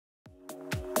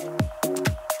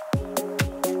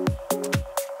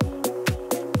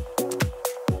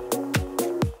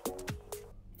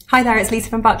Hi there, it's Lisa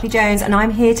from Barclay Jones, and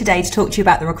I'm here today to talk to you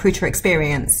about the recruiter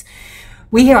experience.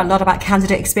 We hear a lot about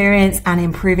candidate experience and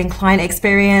improving client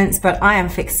experience, but I am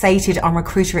fixated on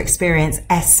recruiter experience,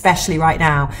 especially right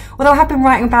now. Although I have been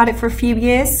writing about it for a few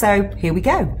years, so here we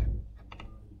go.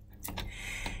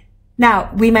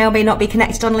 Now, we may or may not be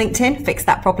connected on LinkedIn, fix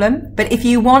that problem. But if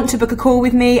you want to book a call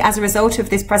with me as a result of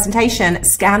this presentation,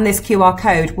 scan this QR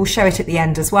code. We'll show it at the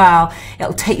end as well.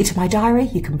 It'll take you to my diary.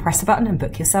 You can press a button and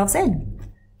book yourselves in.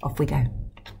 Off we go.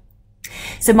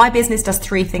 So my business does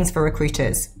three things for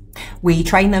recruiters. We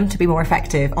train them to be more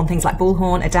effective on things like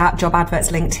Bullhorn, Adapt, job adverts,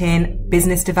 LinkedIn,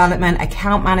 business development,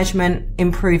 account management,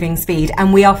 improving speed.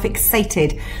 And we are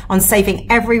fixated on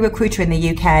saving every recruiter in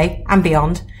the UK and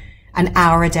beyond an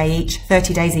hour a day each,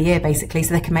 30 days a year basically,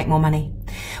 so they can make more money.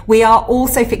 We are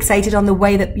also fixated on the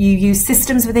way that you use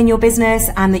systems within your business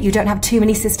and that you don't have too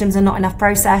many systems and not enough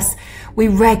process. We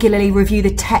regularly review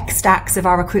the tech stacks of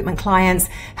our recruitment clients,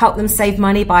 help them save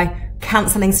money by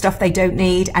cancelling stuff they don't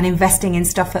need and investing in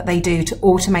stuff that they do to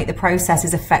automate the process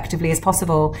as effectively as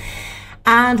possible.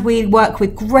 And we work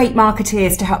with great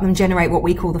marketeers to help them generate what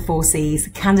we call the 4 C's: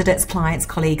 candidates, clients,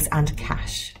 colleagues, and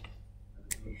cash.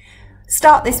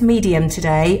 Start this medium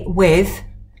today with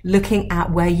looking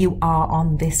at where you are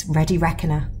on this Ready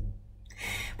Reckoner.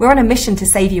 We're on a mission to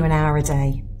save you an hour a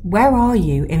day. Where are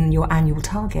you in your annual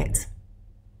target?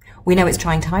 We know it's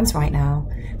trying times right now,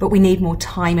 but we need more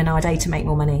time in our day to make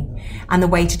more money. And the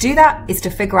way to do that is to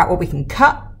figure out what we can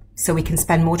cut so we can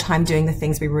spend more time doing the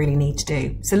things we really need to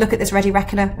do. So look at this Ready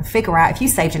Reckoner and figure out, if you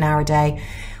saved an hour a day,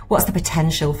 what's the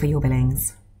potential for your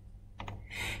billings?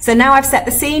 So now I've set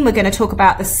the scene, we're going to talk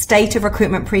about the state of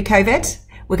recruitment pre-COVID.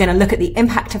 We're going to look at the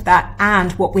impact of that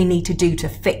and what we need to do to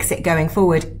fix it going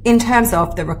forward in terms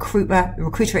of the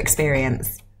recruiter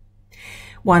experience.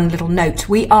 One little note,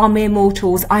 we are mere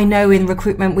mortals. I know in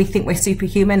recruitment we think we're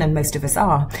superhuman, and most of us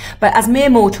are. But as mere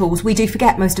mortals, we do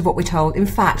forget most of what we're told. In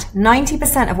fact,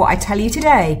 90% of what I tell you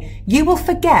today, you will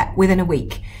forget within a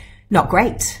week. Not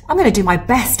great. I'm going to do my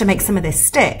best to make some of this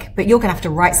stick, but you're going to have to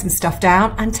write some stuff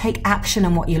down and take action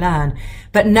on what you learn.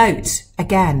 But note,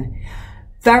 again,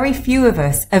 very few of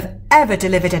us have ever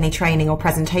delivered any training or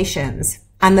presentations.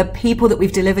 And the people that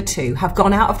we've delivered to have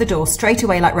gone out of the door straight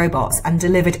away like robots and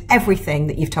delivered everything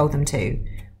that you've told them to.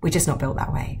 We're just not built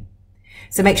that way.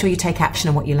 So make sure you take action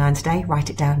on what you learn today, write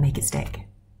it down, make it stick.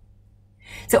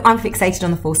 So I'm fixated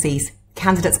on the 4 C's.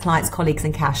 Candidates, clients, colleagues,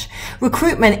 and cash.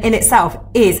 Recruitment in itself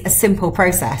is a simple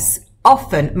process,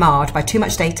 often marred by too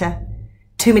much data,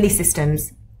 too many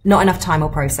systems, not enough time or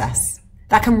process.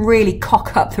 That can really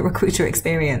cock up the recruiter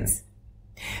experience.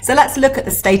 So let's look at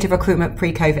the state of recruitment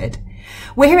pre-COVID.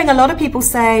 We're hearing a lot of people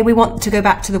say we want to go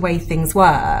back to the way things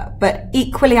were, but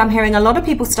equally I'm hearing a lot of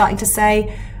people starting to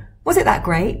say, was it that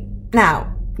great?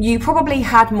 Now, you probably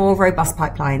had more robust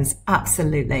pipelines,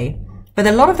 absolutely. But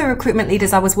a lot of the recruitment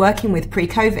leaders I was working with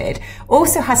pre-COVID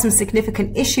also had some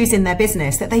significant issues in their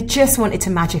business that they just wanted to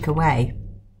magic away.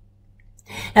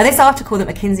 Now, this article that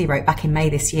McKinsey wrote back in May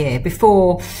this year,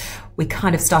 before we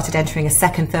kind of started entering a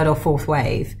second, third or fourth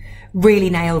wave, really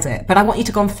nailed it. But I want you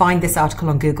to go and find this article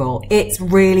on Google. It's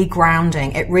really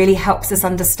grounding. It really helps us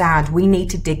understand we need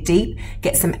to dig deep,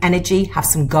 get some energy, have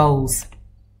some goals.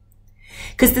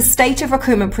 Because the state of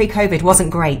recruitment pre-COVID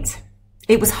wasn't great.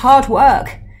 It was hard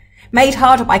work. Made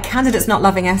harder by candidates not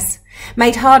loving us,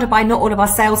 made harder by not all of our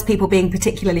salespeople being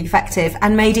particularly effective,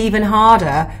 and made even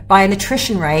harder by an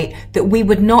attrition rate that we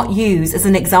would not use as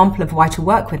an example of why to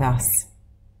work with us.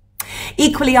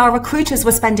 Equally, our recruiters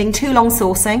were spending too long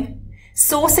sourcing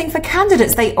for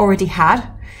candidates they already had,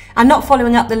 and not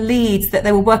following up the leads that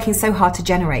they were working so hard to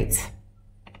generate.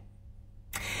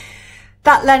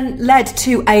 That led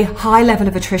to a high level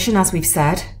of attrition, as we've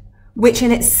said, which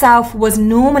in itself was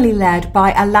normally led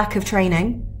by a lack of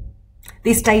training.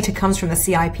 This data comes from the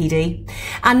CIPD.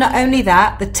 And not only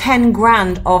that, the 10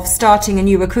 grand of starting a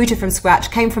new recruiter from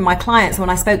scratch came from my clients when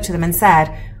I spoke to them and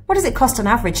said, what does it cost on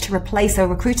average to replace a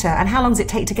recruiter, and how long does it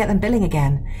take to get them billing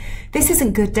again? This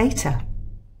isn't good data.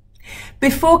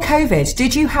 Before COVID,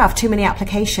 did you have too many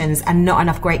applications and not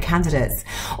enough great candidates?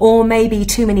 Or maybe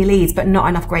too many leads but not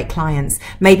enough great clients?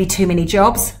 Maybe too many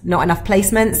jobs, not enough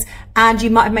placements, and you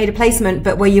might have made a placement,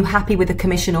 but were you happy with the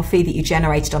commission or fee that you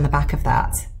generated on the back of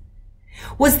that?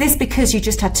 Was this because you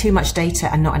just had too much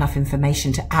data and not enough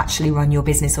information to actually run your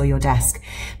business or your desk?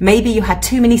 Maybe you had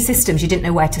too many systems, you didn't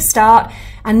know where to start,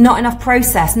 and not enough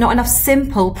process, not enough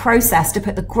simple process to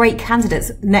put the great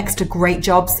candidates next to great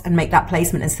jobs and make that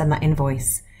placement and send that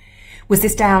invoice. Was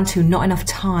this down to not enough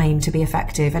time to be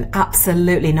effective and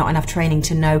absolutely not enough training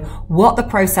to know what the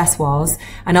process was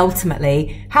and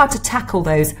ultimately how to tackle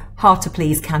those hard to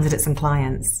please candidates and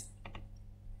clients?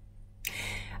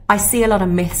 I see a lot of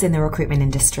myths in the recruitment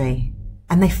industry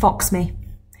and they fox me.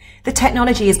 The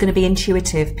technology is going to be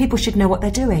intuitive. People should know what they're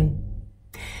doing.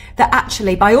 That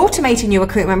actually, by automating your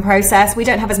recruitment process, we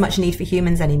don't have as much need for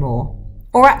humans anymore.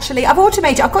 Or actually, I've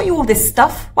got you all this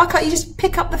stuff. Why can't you just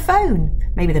pick up the phone?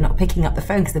 Maybe they're not picking up the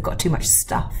phone because they've got too much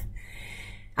stuff.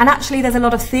 And actually, there's a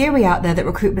lot of theory out there that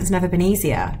recruitment's never been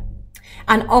easier.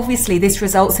 And obviously, this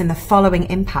results in the following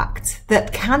impact,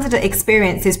 that candidate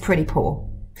experience is pretty poor.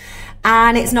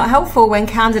 And it's not helpful when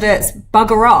candidates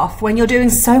bugger off when you're doing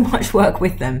so much work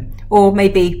with them, or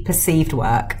maybe perceived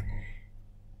work.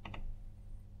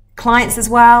 Clients as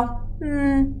well,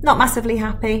 not massively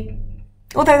happy.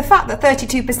 Although the fact that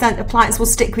 32% of clients will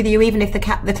stick with you even if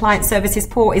the client service is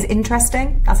poor is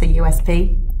interesting. That's a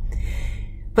USP.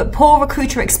 But poor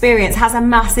recruiter experience has a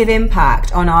massive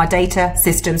impact on our data,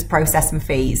 systems, process and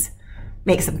fees.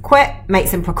 Makes them quit,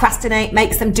 makes them procrastinate,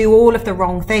 makes them do all of the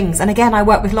wrong things. And again, I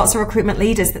work with lots of recruitment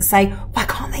leaders that say, why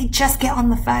can't they just get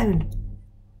on the phone?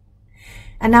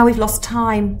 And now we've lost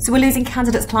time. So we're losing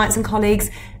candidates, clients and colleagues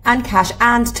and cash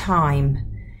and time.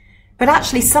 But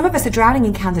actually, some of us are drowning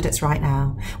in candidates right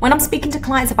now. When I'm speaking to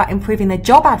clients about improving their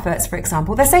job adverts, for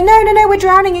example, they say, no, we're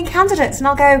drowning in candidates. And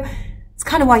I'll go, it's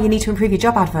kind of why you need to improve your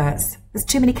job adverts. There's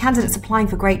too many candidates applying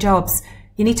for great jobs.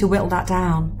 You need to whittle that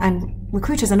down. And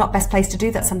recruiters are not best placed to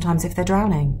do that sometimes if they're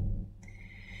drowning.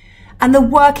 And the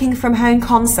working from home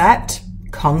concept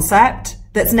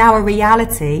that's now a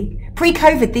reality.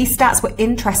 Pre-COVID, these stats were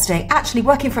interesting. Actually,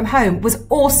 working from home was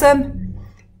awesome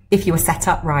if you were set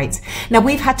up right. Now,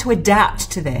 we've had to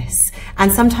adapt to this.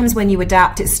 And sometimes when you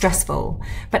adapt, it's stressful.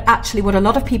 But actually, what a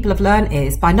lot of people have learned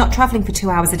is by not traveling for 2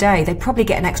 hours a day, they probably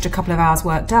get an extra couple of hours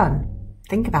work done.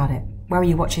 Think about it. Where are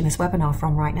you watching this webinar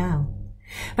from right now?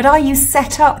 But are you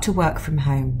set up to work from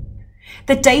home?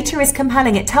 The data is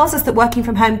compelling. It tells us that working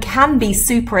from home can be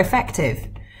super effective.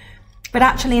 But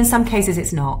actually, in some cases,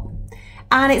 it's not.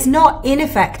 And it's not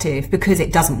ineffective because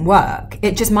it doesn't work.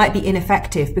 It just might be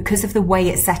ineffective because of the way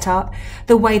it's set up,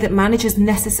 the way that managers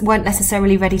weren't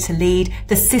necessarily ready to lead,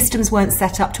 the systems weren't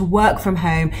set up to work from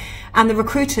home, and the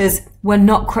recruiters were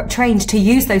not trained to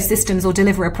use those systems or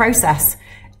deliver a process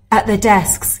at their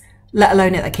desks, let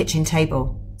alone at the kitchen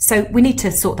table. So we need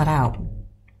to sort that out.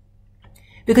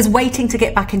 Because waiting to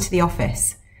get back into the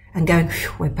office and going,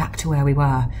 we're back to where we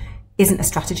were, isn't a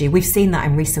strategy. We've seen that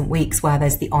in recent weeks where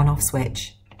there's the on-off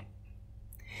switch.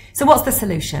 So what's the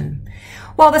solution?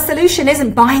 Well, the solution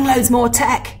isn't buying loads more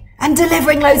tech and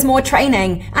delivering loads more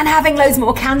training and having loads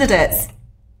more candidates.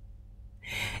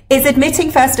 It's admitting,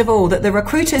 first of all, that the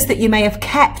recruiters that you may have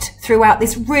kept throughout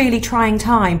this really trying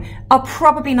time are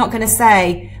probably not going to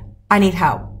say, I need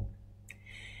help.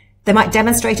 They might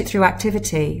demonstrate it through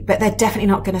activity, but they're definitely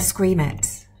not going to scream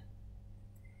it.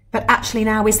 But actually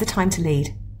now is the time to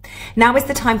lead. Now is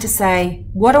the time to say,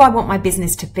 what do I want my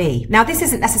business to be? Now, this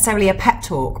isn't necessarily a pep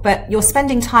talk, but you're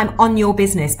spending time on your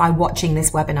business by watching this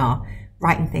webinar,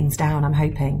 writing things down, I'm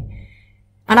hoping.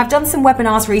 And I've done some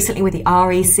webinars recently with the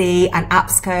REC and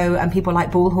APSCO and people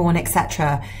like Bullhorn,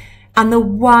 etc. And the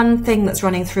one thing that's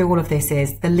running through all of this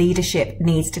is the leadership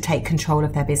needs to take control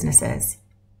of their businesses,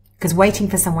 because waiting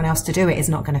for someone else to do it is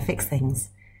not going to fix things.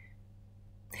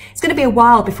 It's going to be a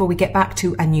while before we get back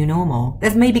to a new normal.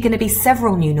 There's maybe going to be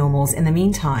several new normals in the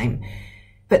meantime.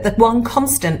 But the one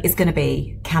constant is going to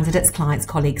be candidates, clients,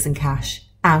 colleagues and cash.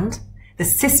 And the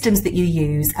systems that you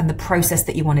use and the process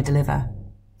that you want to deliver.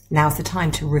 Now's the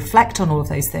time to reflect on all of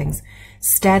those things,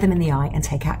 stare them in the eye and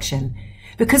take action.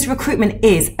 Because recruitment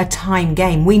is a time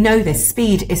game. We know this.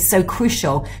 Speed is so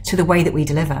crucial to the way that we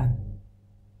deliver.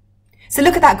 So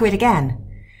look at that grid again.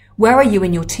 Where are you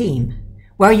in your team?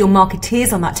 Where are your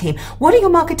marketeers on that team? What are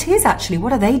your marketeers actually?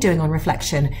 What are they doing on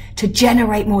reflection to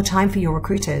generate more time for your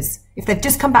recruiters? If they've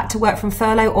just come back to work from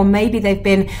furlough, or maybe they've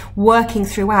been working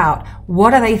throughout,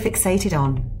 what are they fixated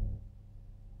on?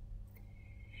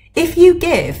 If you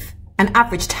give an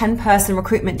average 10-person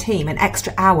recruitment team an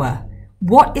extra hour,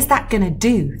 what is that going to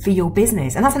do for your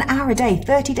business? And that's an hour a day,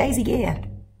 30 days a year.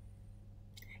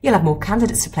 You'll have more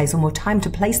candidates to place or more time to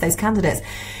place those candidates,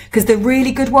 because the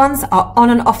really good ones are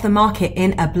on and off the market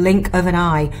in a blink of an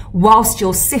eye, whilst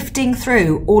you're sifting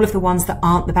through all of the ones that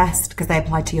aren't the best because they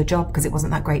applied to your job because it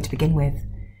wasn't that great to begin with.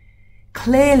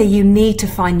 Clearly, you need to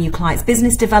find new clients.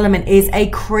 Business development is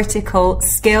a critical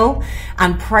skill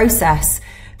and process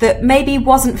that maybe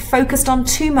wasn't focused on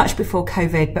too much before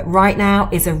COVID, but right now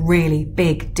is a really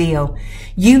big deal.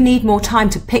 You need more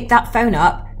time to pick that phone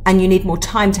up, and you need more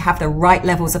time to have the right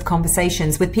levels of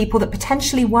conversations with people that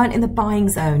potentially weren't in the buying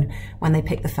zone when they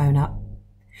picked the phone up.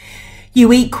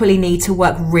 You equally need to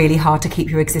work really hard to keep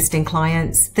your existing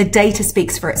clients. The data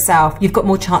speaks for itself. You've got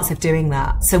more chance of doing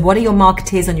that. So what are your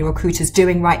marketeers and your recruiters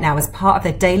doing right now as part of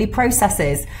their daily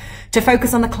processes to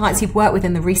focus on the clients you've worked with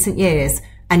in the recent years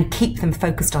and keep them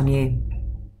focused on you?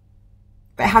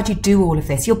 But how do you do all of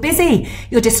this? You're busy.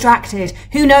 You're distracted.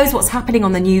 Who knows what's happening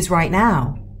on the news right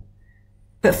now?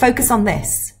 But focus on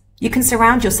this. You can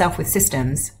surround yourself with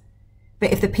systems,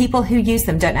 but if the people who use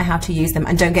them don't know how to use them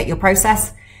and don't get your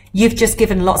process, you've just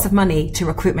given lots of money to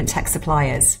recruitment tech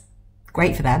suppliers.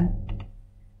 Great for them.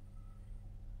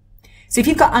 So if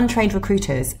you've got untrained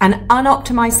recruiters and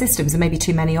unoptimized systems, and maybe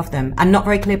too many of them, and not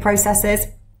very clear processes,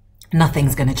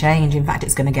 nothing's going to change. In fact,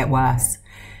 it's going to get worse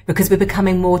because we're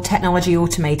becoming more technology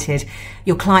automated.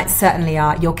 Your clients certainly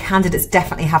are. Your candidates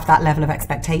definitely have that level of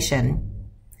expectation.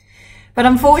 But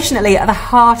unfortunately, at the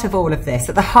heart of all of this,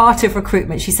 at the heart of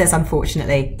recruitment, she says,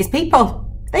 unfortunately, is people.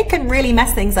 They can really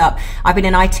mess things up. I've been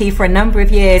in IT for a number of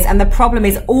years, and the problem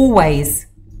is always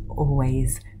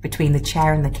between the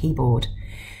chair and the keyboard.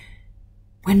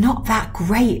 We're not that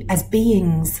great as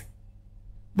beings.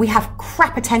 We have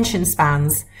crap attention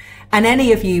spans, and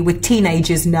any of you with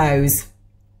teenagers knows.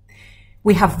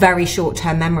 We have very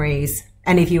short-term memories.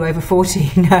 Any of you over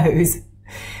 40 knows.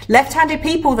 Left-handed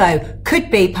people, though, could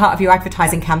be part of your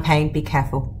advertising campaign. Be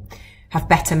careful. Have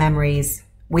better memories.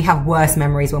 We have worse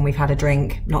memories when we've had a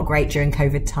drink. Not great during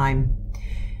COVID time.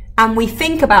 And we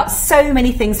think about so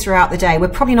many things throughout the day. We're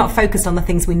probably not focused on the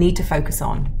things we need to focus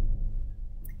on.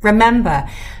 Remember,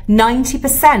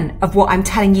 90% of what I'm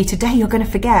telling you today, you're going to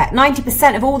forget.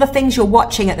 90% of all the things you're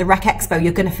watching at the RecExpo,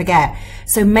 you're going to forget.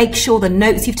 So make sure the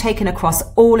notes you've taken across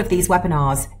all of these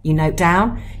webinars, you note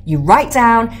down, you write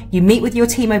down, you meet with your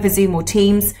team over Zoom or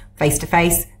Teams, face to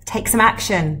face, take some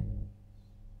action.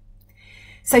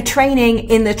 So training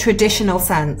in the traditional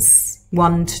sense,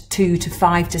 1 to 2 to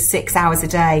 5 to 6 hours a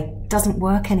day, doesn't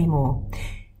work anymore.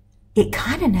 It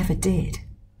kind of never did.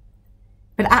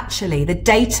 But actually, the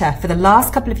data for the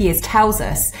last couple of years tells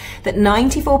us that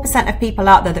 94% of people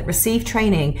out there that receive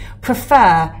training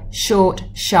prefer short,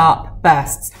 sharp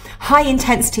bursts. High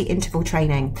intensity interval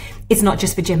training. It's not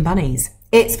just for gym bunnies.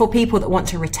 It's for people that want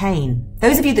to retain.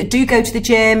 Those of you that do go to the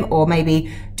gym or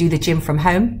maybe do the gym from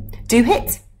home, do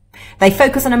HIIT. They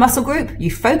focus on a muscle group. You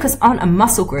focus on a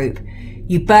muscle group.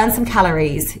 You burn some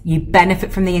calories. You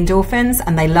benefit from the endorphins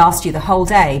and they last you the whole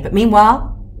day. But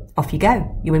meanwhile, off you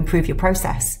go. You improve your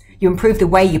process. You improve the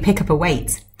way you pick up a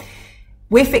weight.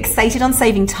 We're fixated on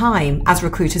saving time as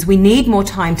recruiters. We need more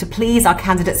time to please our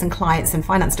candidates and clients and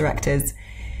finance directors.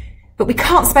 But we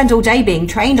can't spend all day being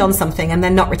trained on something and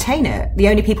then not retain it. The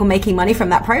only people making money from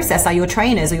that process are your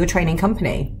trainers or your training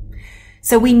company.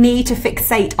 So we need to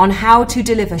fixate on how to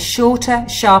deliver shorter,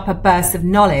 sharper bursts of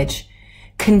knowledge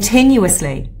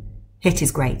continuously. HIIT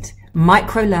is great.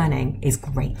 Micro-learning is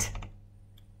great.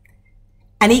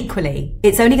 And equally,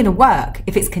 it's only going to work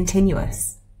if it's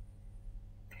continuous.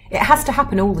 It has to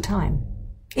happen all the time,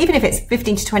 even if it's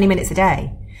 15 to 20 minutes a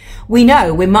day. We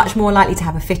know we're much more likely to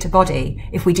have a fitter body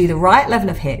if we do the right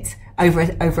level of HIIT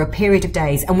over a period of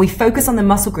days and we focus on the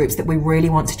muscle groups that we really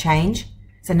want to change.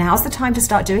 So now's the time to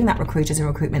start doing that, recruiters and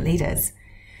recruitment leaders.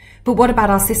 But what about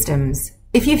our systems?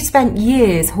 If you've spent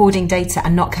years hoarding data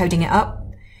and not coding it up,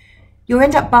 you'll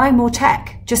end up buying more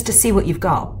tech just to see what you've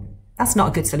got. That's not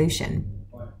a good solution.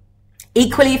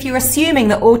 Equally, if you're assuming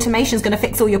that automation is going to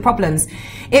fix all your problems,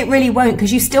 it really won't,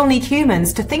 because you still need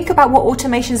humans to think about what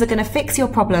automations are going to fix your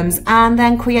problems and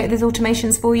then create those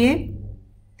automations for you.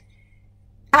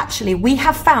 Actually, we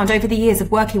have found over the years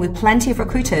of working with plenty of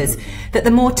recruiters that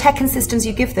the more tech and systems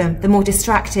you give them, the more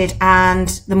distracted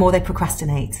and the more they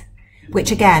procrastinate,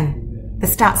 which again, the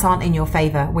stats aren't in your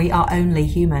favor. We are only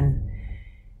human.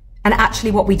 And actually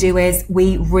what we do is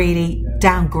we really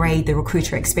downgrade the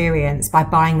recruiter experience by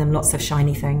buying them lots of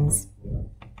shiny things.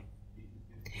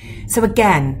 So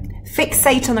again,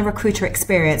 fixate on the recruiter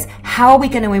experience. How are we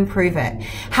going to improve it?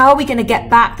 How are we going to get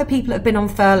back the people that have been on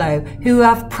furlough who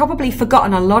have probably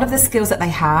forgotten a lot of the skills that they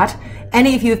had?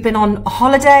 Any of you who've been on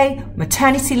holiday,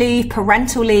 maternity leave,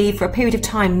 parental leave for a period of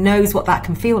time knows what that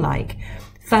can feel like.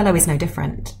 Furlough is no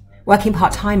different. Working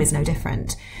part-time is no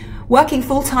different. Working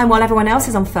full-time while everyone else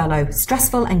is on furlough,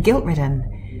 stressful and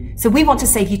guilt-ridden. So we want to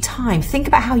save you time. Think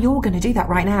about how you're going to do that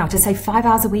right now to save 5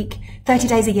 hours a week, 30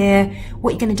 days a year.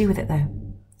 What are you going to do with it though?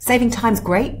 Saving time's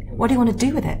great. What do you want to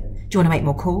do with it? Do you want to make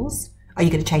more calls? Are you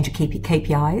going to change your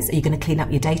KPIs? Are you going to clean up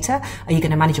your data? Are you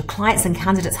going to manage your clients and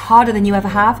candidates harder than you ever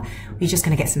have? Or are you just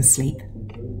going to get some sleep?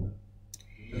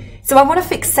 So I want to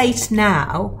fixate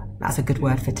now, that's a good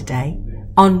word for today,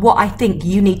 on what I think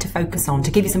you need to focus on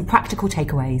to give you some practical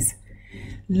takeaways.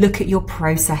 Look at your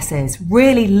processes.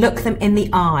 Really look them in the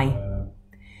eye.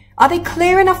 Are they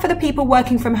clear enough for the people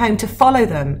working from home to follow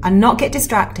them and not get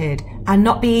distracted and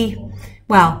not be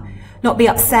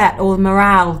upset or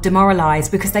morale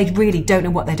demoralized because they really don't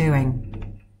know what they're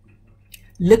doing?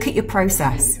 Look at your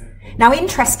process. Now,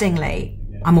 interestingly,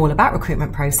 I'm all about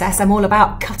recruitment process. I'm all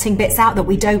about cutting bits out that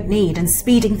we don't need and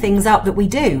speeding things up that we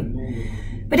do.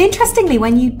 But interestingly,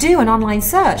 when you do an online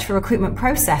search for recruitment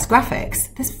process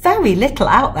graphics, there's very little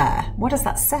out there. What does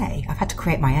that say? I've had to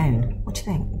create my own. What do you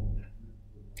think?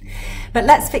 But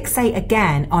let's fixate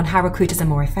again on how recruiters are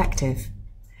more effective.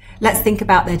 Let's think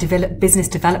about their business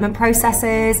development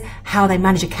processes, how they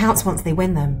manage accounts once they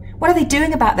win them. What are they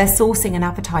doing about their sourcing and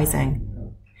advertising?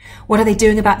 What are they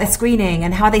doing about their screening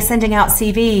and how are they sending out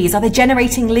CVs? Are they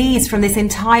generating leads from this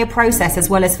entire process as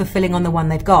well as fulfilling on the one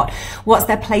they've got? What's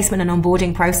their placement and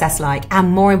onboarding process like?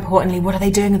 And more importantly, what are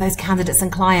they doing with those candidates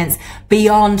and clients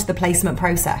beyond the placement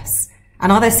process?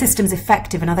 And are their systems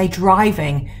effective and are they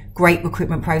driving great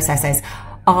recruitment processes?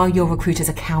 Are your recruiters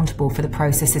accountable for the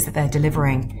processes that they're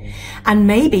delivering? And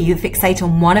maybe you fixate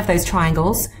on one of those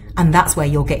triangles and that's where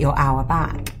you'll get your hour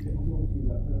back.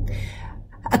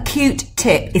 A cute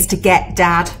tip is to get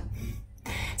dad.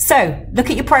 So look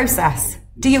at your process.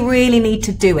 Do you really need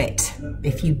to do it?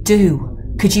 If you do,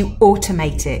 could you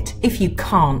automate it? If you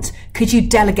can't, could you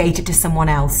delegate it to someone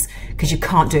else? Because you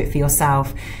can't do it for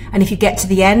yourself. And if you get to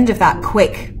the end of that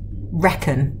quick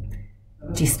reckon,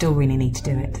 do you still really need to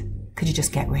do it? Could you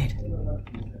just get rid?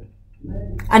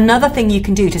 Another thing you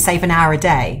can do to save an hour a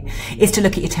day is to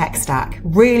look at your tech stack.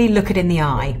 Really look it in the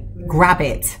eye. Grab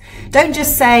it. Don't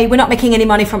just say, we're not making any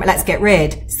money from it, let's get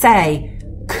rid. Say,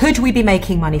 could we be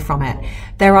making money from it?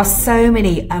 There are so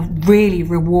many really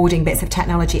rewarding bits of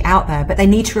technology out there, but they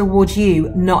need to reward you,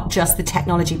 not just the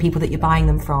technology people that you're buying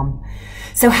them from.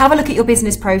 So have a look at your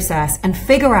business process and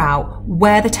figure out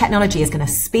where the technology is going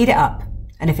to speed it up.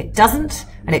 And if it doesn't,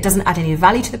 and it doesn't add any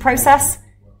value to the process,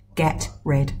 get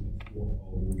rid.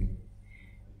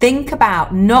 Think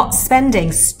about not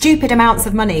spending stupid amounts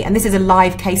of money. And this is a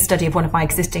live case study of one of my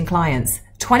existing clients.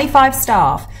 25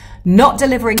 staff not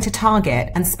delivering to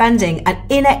target and spending an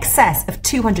in excess of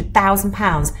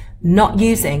 £200,000 not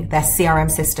using their CRM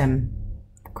system.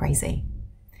 Crazy.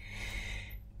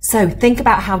 So think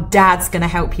about how dad's going to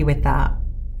help you with that.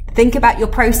 Think about your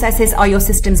processes. Are your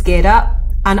systems geared up?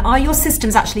 And are your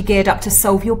systems actually geared up to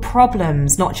solve your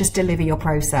problems, not just deliver your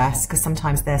process? Because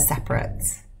sometimes they're separate.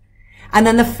 And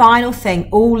then the final thing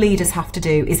all leaders have to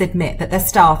do is admit that their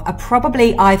staff are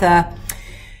probably either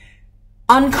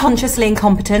unconsciously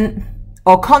incompetent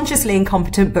or consciously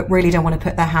incompetent, but really don't want to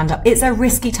put their hand up. It's a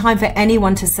risky time for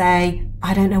anyone to say,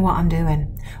 I don't know what I'm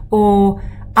doing, or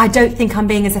I don't think I'm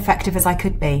being as effective as I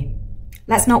could be.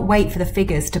 Let's not wait for the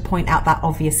figures to point out that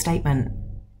obvious statement.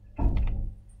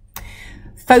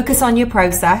 Focus on your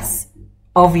process.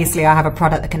 Obviously, I have a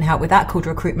product that can help with that called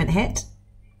Recruitment Hit.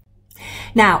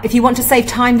 Now, if you want to save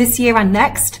time this year and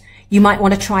next, you might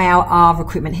want to try out our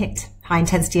Recruitment Hit, high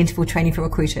intensity interval training for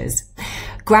recruiters.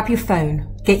 Grab your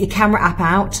phone, get your camera app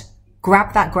out,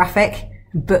 grab that graphic,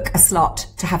 and book a slot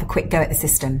to have a quick go at the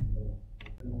system.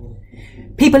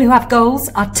 People who have goals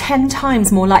are 10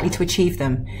 times more likely to achieve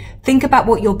them. Think about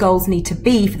what your goals need to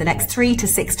be for the next 3 to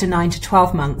 6 to 9 to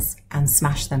 12 months and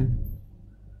smash them.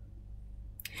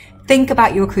 Think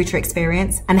about your recruiter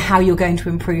experience and how you're going to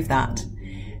improve that.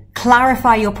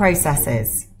 Clarify your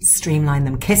processes, streamline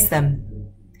them, kiss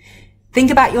them. Think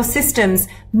about your systems,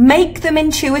 make them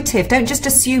intuitive, don't just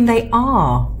assume they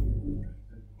are.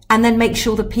 And then make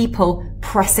sure the people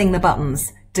pressing the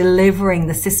buttons, delivering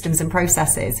the systems and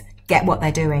processes, get what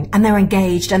they're doing and they're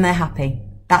engaged and they're happy.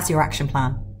 That's your action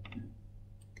plan.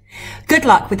 Good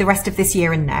luck with the rest of this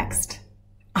year and next.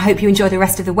 I hope you enjoy the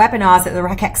rest of the webinars at the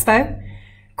RecExpo.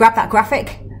 Grab that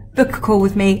graphic, book a call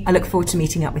with me. I look forward to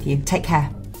meeting up with you. Take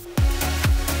care.